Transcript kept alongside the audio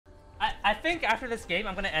I think after this game,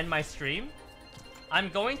 I'm gonna end my stream. I'm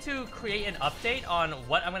going to create an update on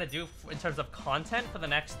what I'm gonna do in terms of content for the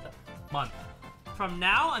next month. From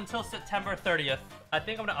now until September 30th, I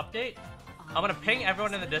think I'm gonna update. I'm gonna ping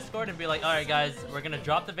everyone in the Discord and be like, alright guys, we're gonna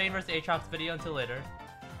drop the Vayne vs Aatrox video until later.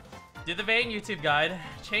 Do the Vayne YouTube guide.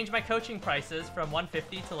 Change my coaching prices from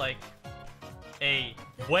 150 to like a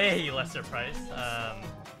way lesser price.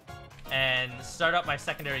 And start up my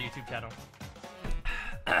secondary YouTube channel.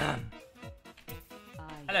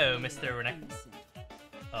 Hello, Mr. Renek.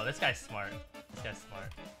 Oh, this guy's smart. This guy's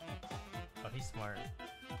smart. Oh, he's smart.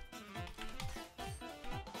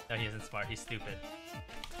 No, he isn't smart. He's stupid.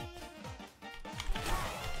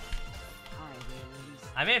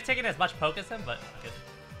 I may have taken as much poke as him, but good.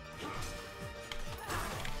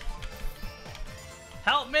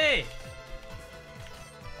 Help me!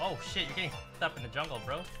 Oh shit, you're getting up in the jungle,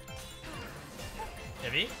 bro.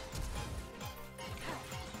 Maybe?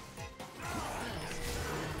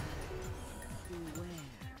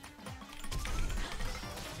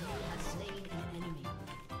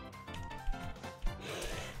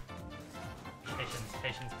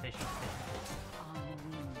 Patience.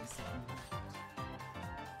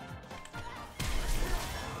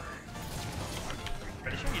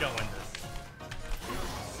 Pretty sure you don't win this.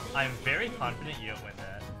 I'm very confident you don't win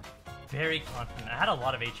that. Very confident. I had a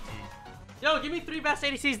lot of HP. Yo, give me 3 best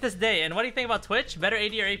ADCs this day. And what do you think about Twitch? Better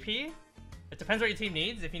AD or AP? It depends what your team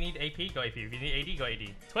needs. If you need AP, go AP. If you need AD, go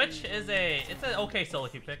AD. Twitch is it's an okay solo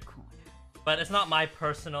queue pick. But it's not my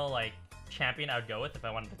personal, like, champion I would go with if I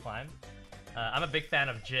wanted to climb. I'm a big fan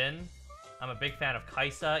of Jhin. I'm a big fan of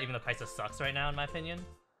Kai'Sa, even though Kai'Sa sucks right now in my opinion.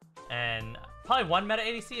 And probably one meta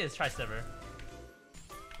ADC is Tri-Sivir.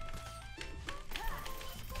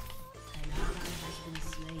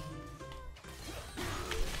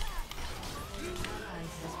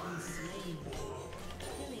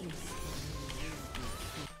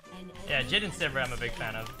 Yeah, Jhin and Sivir I'm a big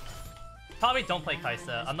fan of. Probably don't play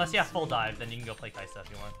Kai'Sa. Unless you have full dive, then you can go play Kai'Sa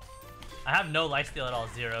if you want. I have no lifesteal at all.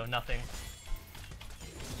 0. Nothing.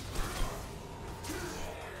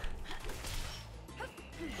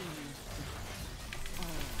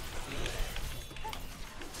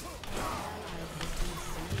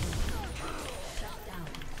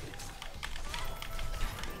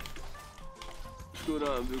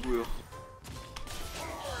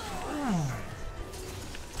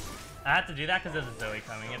 I had to do that because there's a Zoe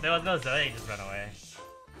coming. If there was no Zoe, I'd just run away.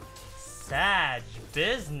 Sag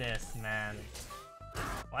business, man.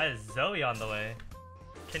 Why is Zoe on the way?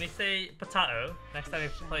 Can you say potato next time you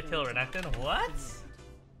play Kill Renekton? What?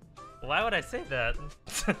 Why would I say that?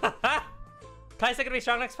 Kai'Sa gonna be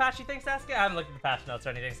strong next patch, you think, Sasuke? I haven't looked at the patch notes or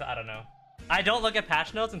anything, so I don't know. I don't look at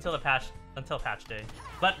patch notes until patch day.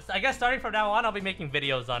 But I guess starting from now on, I'll be making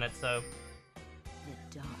videos on it, so...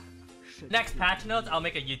 Next patch notes, I'll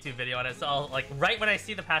make a YouTube video on it. So I'll, like, right when I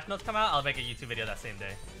see the patch notes come out, I'll make a YouTube video that same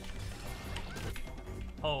day.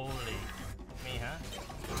 Holy. Me, huh?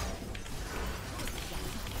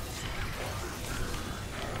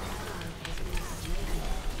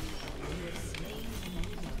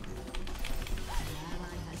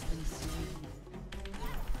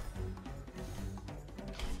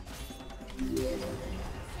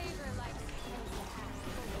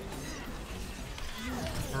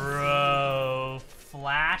 Bro,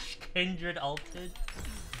 Flash Kindred ulted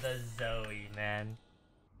the Zoe, man.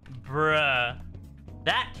 Bruh.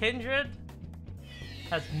 That Kindred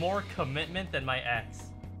has more commitment than my ex.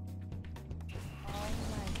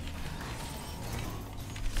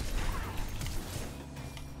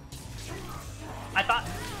 I thought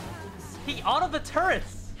he autoed the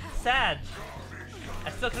turrets. Sad. I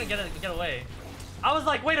still couldn't get away. I was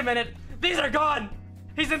like, wait a minute, these are gone.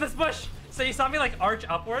 He's in this bush. So you saw me like arch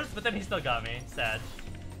upwards, but then he still got me. Sad.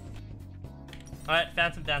 All right,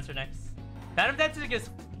 Phantom Dancer next. Phantom Dancer gives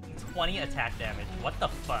 20 attack damage. What the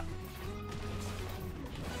fuck?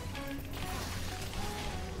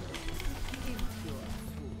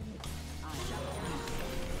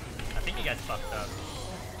 I think you guys fucked up.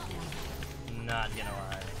 Not gonna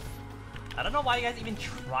lie. I don't know why you guys even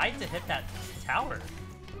tried to hit that tower.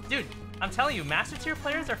 Dude, I'm telling you, Master Tier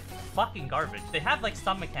players are fucking garbage. They have like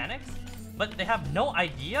some mechanics, but they have no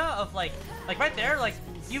idea of like right there, like,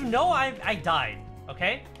 you know I died,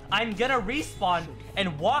 okay? I'm gonna respawn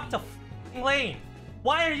and walk to lane.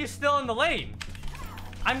 Why are you still in the lane?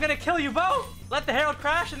 I'm gonna kill you both. Let the Herald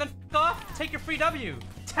crash and then off. Take your free W.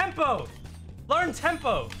 Tempo. Learn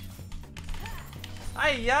tempo.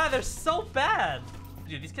 Yeah, they're so bad.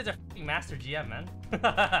 Dude, these kids are fucking Master GM, man.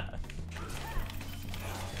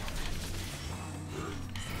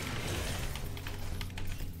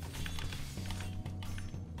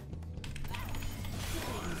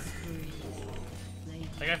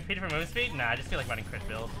 Like, I competed for move speed? Nah, I just feel like running crit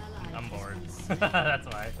build. I'm bored. That's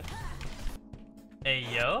why. Hey,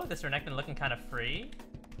 yo, this Renekton looking kind of free.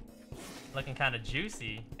 Looking kind of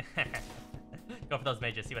juicy. Go for those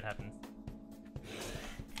mages, see what happens.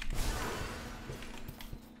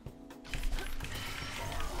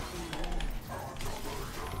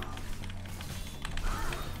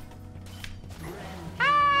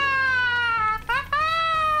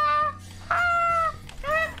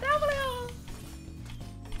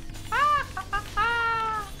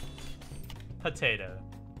 Potato.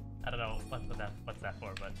 I don't know what's that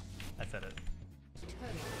for, but I said it.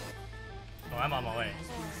 Oh, I'm on my way.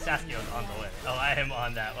 Saskio's on the way. Oh, I am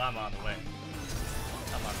on that. Well, I'm on the way.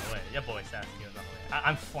 I'm on the way. Yeah, boy, Saskio's on the way.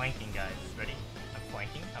 I'm flanking, guys. Ready? I'm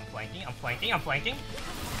flanking. I'm flanking. I'm flanking. I'm flanking.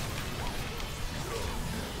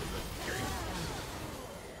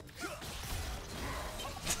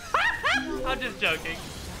 I'm just joking.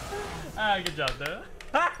 Good job, though.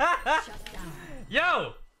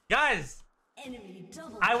 Yo, guys.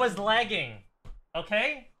 I was lagging,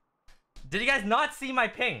 okay? Did you guys not see my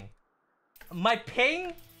ping? My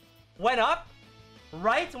ping went up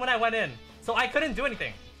right when I went in, so I couldn't do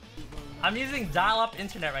anything. I'm using dial-up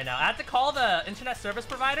internet right now. I had to call the internet service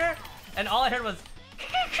provider, and all I heard was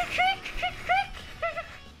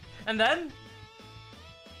and then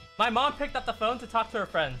my mom picked up the phone to talk to her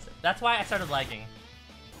friends. That's why I started lagging.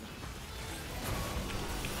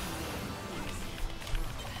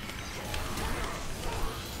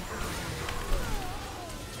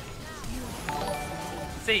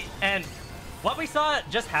 See, and what we saw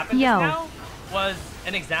just happen just now was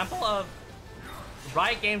an example of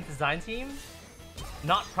Riot Games design team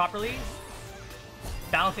not properly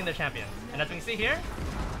balancing their champions. And as we can see here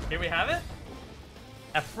we have it.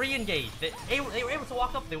 A free engage. They were able to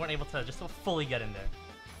walk up, they weren't able to just fully get in there.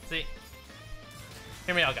 See?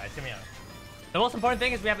 Hear me out, guys, hear me out. The most important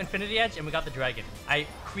thing is we have Infinity Edge and we got the dragon. I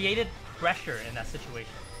created pressure in that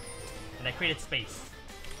situation. And I created space.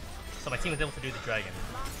 So my team was able to do the dragon.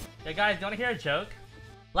 Yeah, guys, do you want to hear a joke?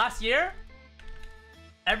 Last year,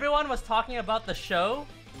 everyone was talking about the show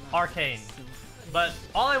Arcane. But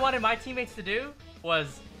all I wanted my teammates to do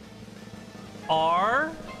was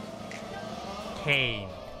Arcane.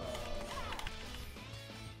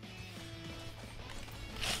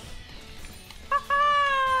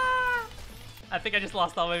 I think I just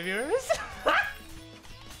lost all my viewers. Oh,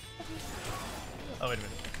 wait a minute.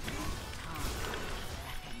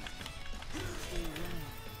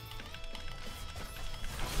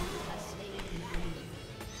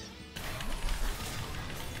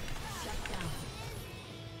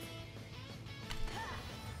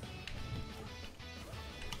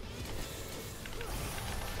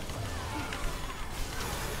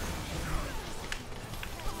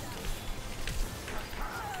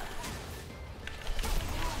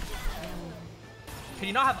 Could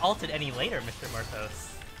you not have ulted any later, Mr.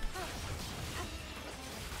 Marthos?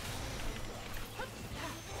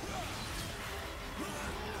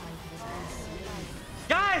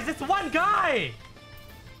 Guys, it's one guy!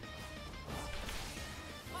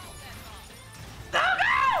 No,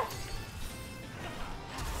 no!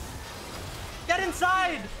 Get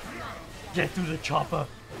inside! Get through the chopper.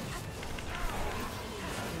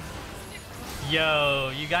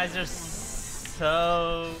 Yo, you guys are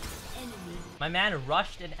so... My man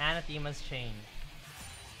rushed in Anathema's chain.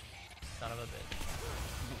 Son of a bitch.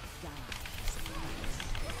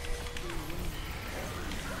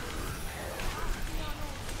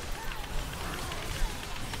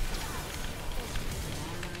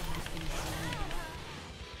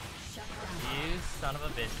 You son of a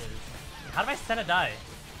bitches. How did my Senna die?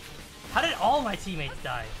 How did all my teammates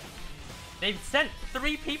die? They've sent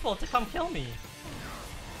 3 people to come kill me.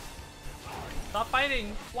 Stop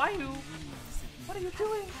fighting. Why you? What are you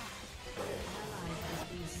doing?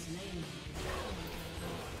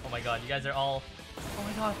 Oh my god, you guys are all... Oh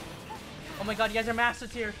my god. Oh my god, you guys are master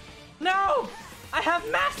tier. No! I have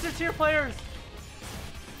master tier players!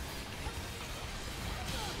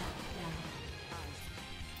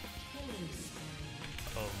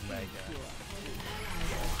 Oh my god.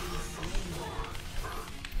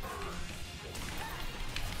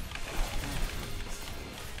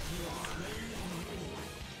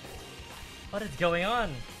 What is going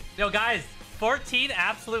on? Yo guys, 14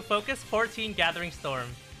 absolute focus, 14 gathering storm.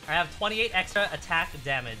 I have 28 extra attack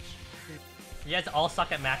damage. You guys all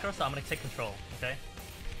suck at macro, so I'm gonna take control, okay?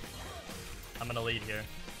 I'm gonna lead here.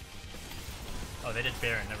 Oh, they did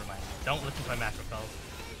Baron, never mind. Don't listen to my macro calls.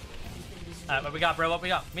 Alright, what we got, bro? What we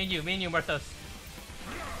got? Me and you, Murthos.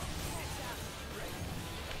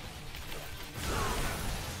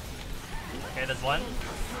 Okay, there's one.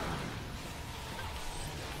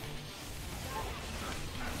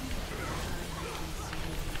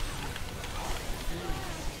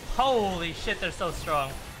 Holy shit, they're so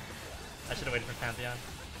strong. I should have waited for Pantheon.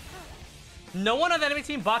 No one on the enemy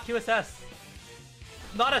team bought QSS.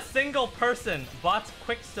 Not a single person bought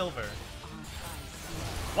Quicksilver.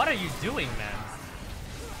 What are you doing, man?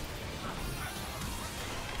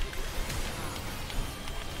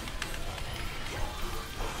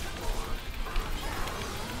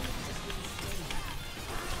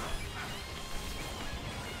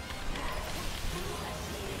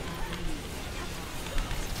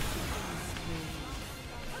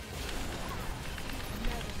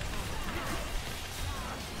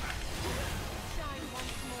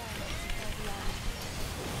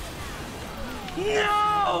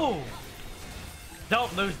 No!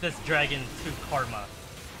 Don't lose this dragon to Karma.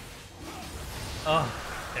 Oh,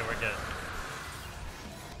 okay, we're good.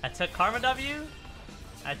 I took Karma W.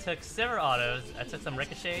 I took Simmer Autos. I took some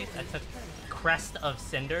Ricochets. I took Crest of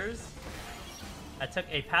Cinders. I took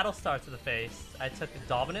a Paddle Star to the face. I took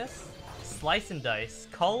Dominus, Slice and Dice,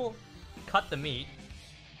 Cull, Cut the Meat.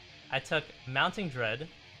 I took Mounting Dread,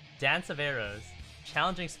 Dance of Arrows,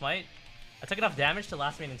 Challenging Smite. I took enough damage to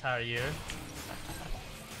last me an entire year.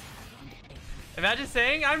 Imagine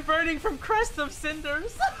saying, I'm burning from Crest of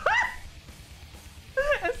Cinders.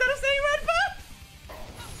 Instead of saying Red Buff.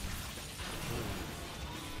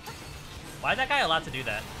 Why is that guy allowed to do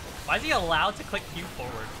that? Why is he allowed to click Q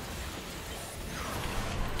forward?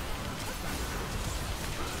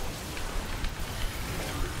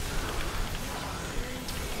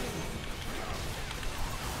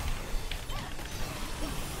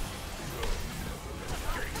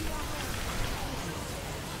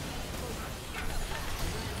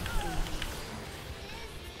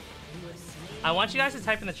 I want you guys to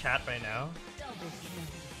type in the chat right now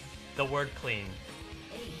the word clean.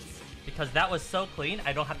 Because that was so clean,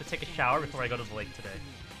 I don't have to take a shower before I go to the lake today.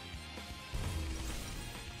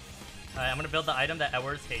 Alright, I'm gonna build the item that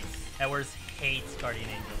Ewers hates. Ewers hates Guardian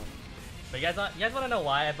Angel. But you guys wanna know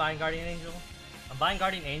why I'm buying Guardian Angel? I'm buying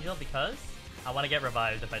Guardian Angel because I wanna get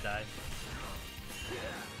revived if I die.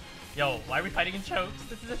 Yo, why are we fighting in chokes?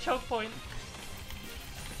 This is a choke point.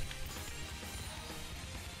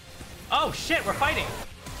 Oh shit, we're fighting!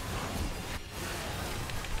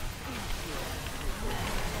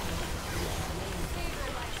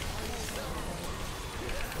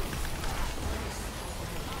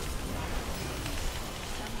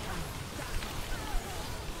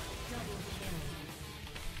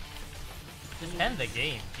 Just end the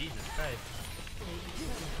game, Jesus Christ.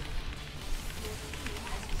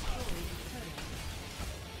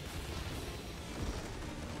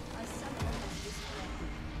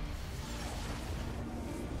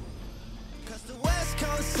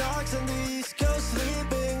 Sucks and the East Coast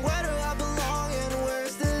sleeping. Where do I belong and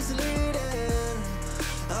where's this leading?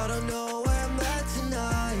 I don't know where I'm at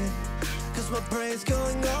tonight, cause my brain's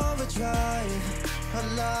going overdrive. I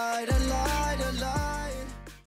lied